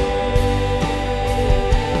away.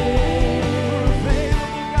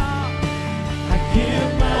 I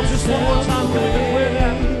give myself just one more time, can we declare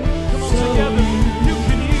that? Come on, so together. You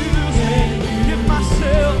can use me. Give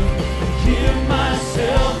myself. I give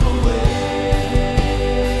myself away.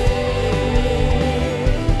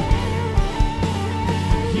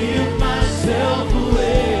 Give myself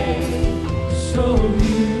away. So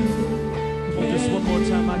one more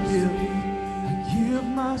time, I give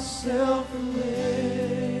myself away.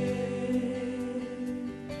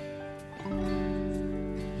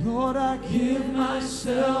 Lord, I give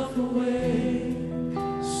myself away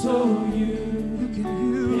so you can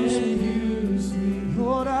use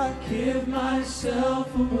give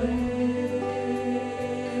myself away.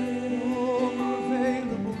 Oh, I'm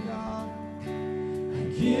available, God. I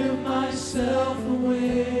give myself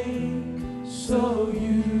away so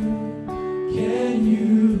you can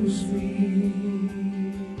use me.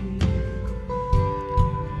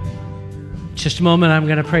 Just a moment, I'm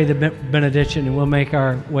going to pray the benediction and we'll make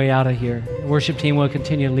our way out of here. The worship team will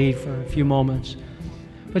continue to lead for a few moments.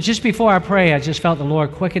 But just before I pray, I just felt the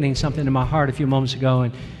Lord quickening something in my heart a few moments ago.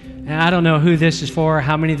 And I don't know who this is for,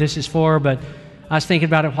 how many this is for, but I was thinking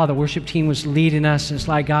about it while the worship team was leading us. And it's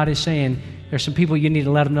like God is saying, there's some people you need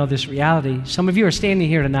to let them know this reality. Some of you are standing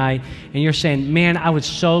here tonight and you're saying, man, I would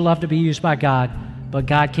so love to be used by God, but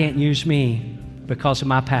God can't use me because of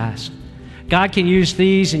my past. God can use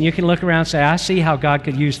these, and you can look around and say, I see how God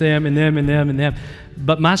could use them and them and them and them,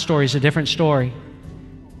 but my story is a different story,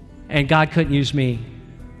 and God couldn't use me.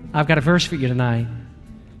 I've got a verse for you tonight.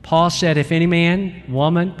 Paul said, if any man,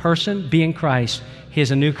 woman, person be in Christ, he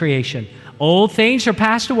is a new creation. Old things are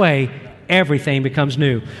passed away, everything becomes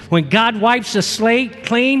new. When God wipes the slate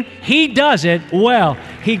clean, He does it well.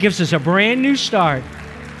 He gives us a brand new start.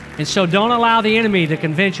 And so don't allow the enemy to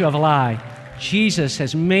convince you of a lie. Jesus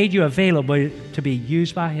has made you available to be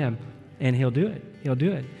used by Him, and He'll do it. He'll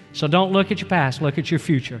do it. So don't look at your past, look at your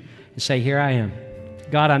future, and say, here I am.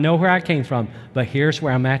 God, I know where I came from, but here's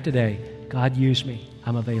where I'm at today. God, use me.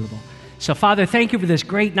 I'm available. So, Father, thank you for this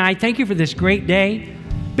great night. Thank you for this great day.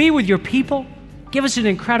 Be with your people. Give us an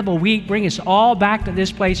incredible week. Bring us all back to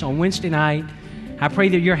this place on Wednesday night. I pray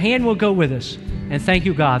that your hand will go with us. And thank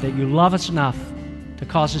you, God, that you love us enough to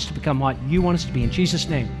cause us to become what you want us to be. In Jesus'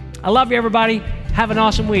 name. I love you, everybody. Have an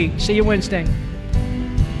awesome week. See you Wednesday.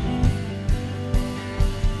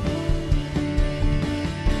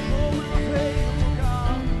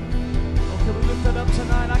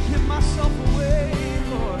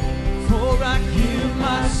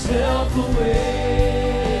 Myself away.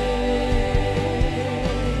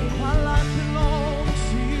 My life belongs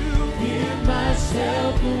to you. Give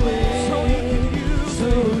myself away so you can use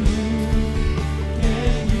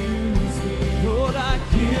me. Lord, I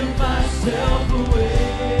give myself away.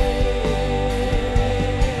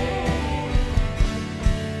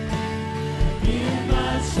 I give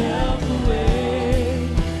myself away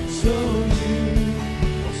so you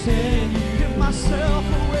can give myself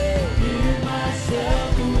away.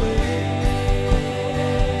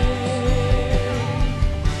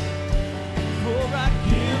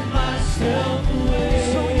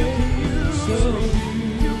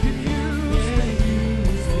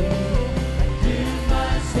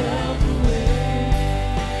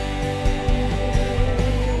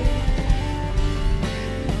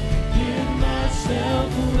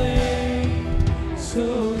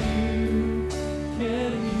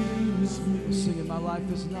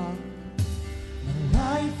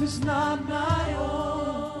 Is not my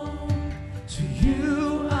own. To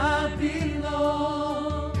you I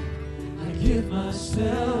belong. I give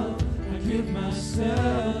myself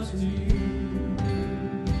to you.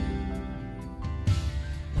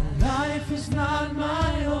 My life is not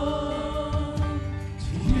my own.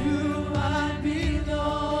 To you I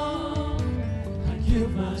belong. I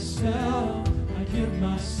give myself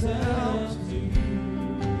to you.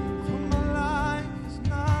 For my life is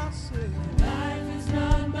not saved.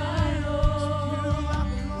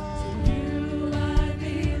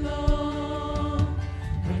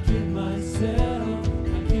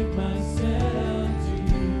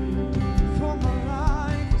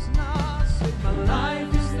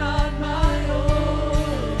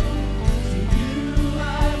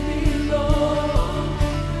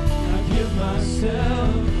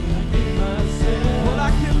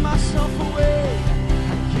 Myself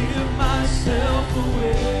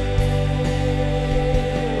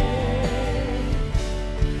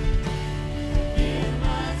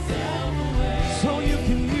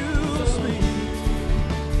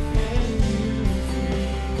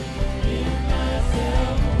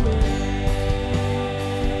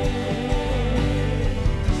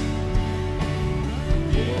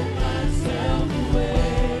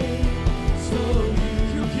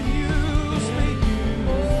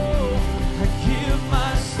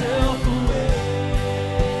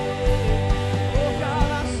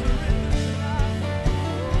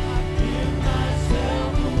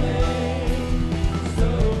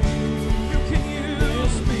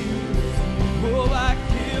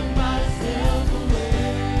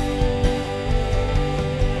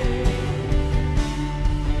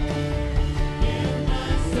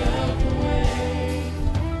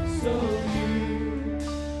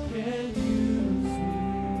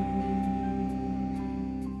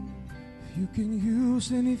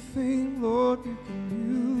use anything, Lord, you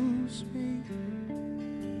can use me.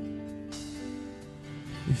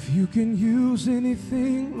 If you can use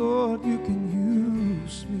anything, Lord, you can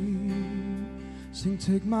use me. Sing,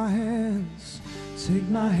 take my hands,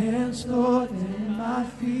 Lord, and my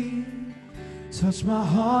feet. Touch my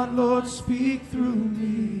heart, Lord, speak through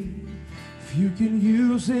me. If you can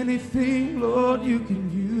use anything, Lord, you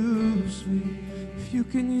can use me. If you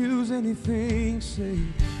can use anything, say,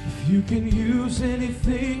 if you can use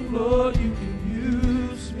anything, Lord, you can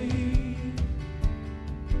use me.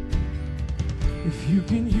 If you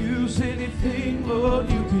can use anything, Lord,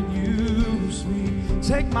 you can use me.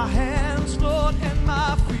 Take my hands, Lord, and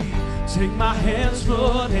my feet. Take my hands,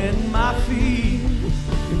 Lord, and my feet.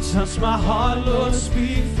 And touch my heart, Lord,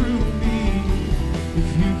 speak through me. If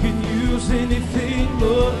you can use anything,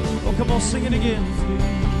 Lord. Oh, come on, sing it again.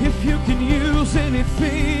 If you can use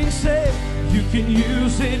anything, say, you can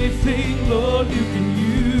use anything, Lord, you can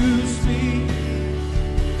use me.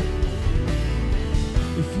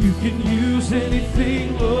 If you can use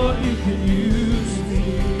anything, Lord, you can use me.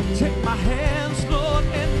 Take my hands, Lord,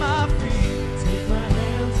 and my feet. Take my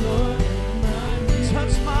hands, Lord, and my feet.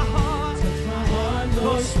 Touch my heart,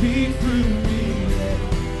 Lord, speak through me.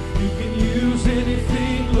 You can use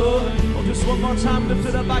anything, Lord. Oh, just one more time, lift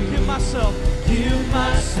it up. I give myself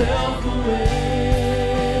away.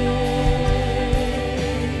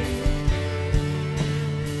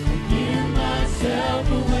 I give myself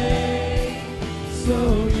away so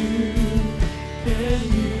you can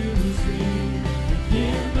use me. I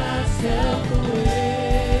give myself away.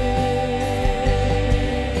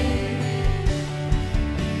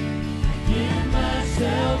 I give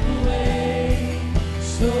myself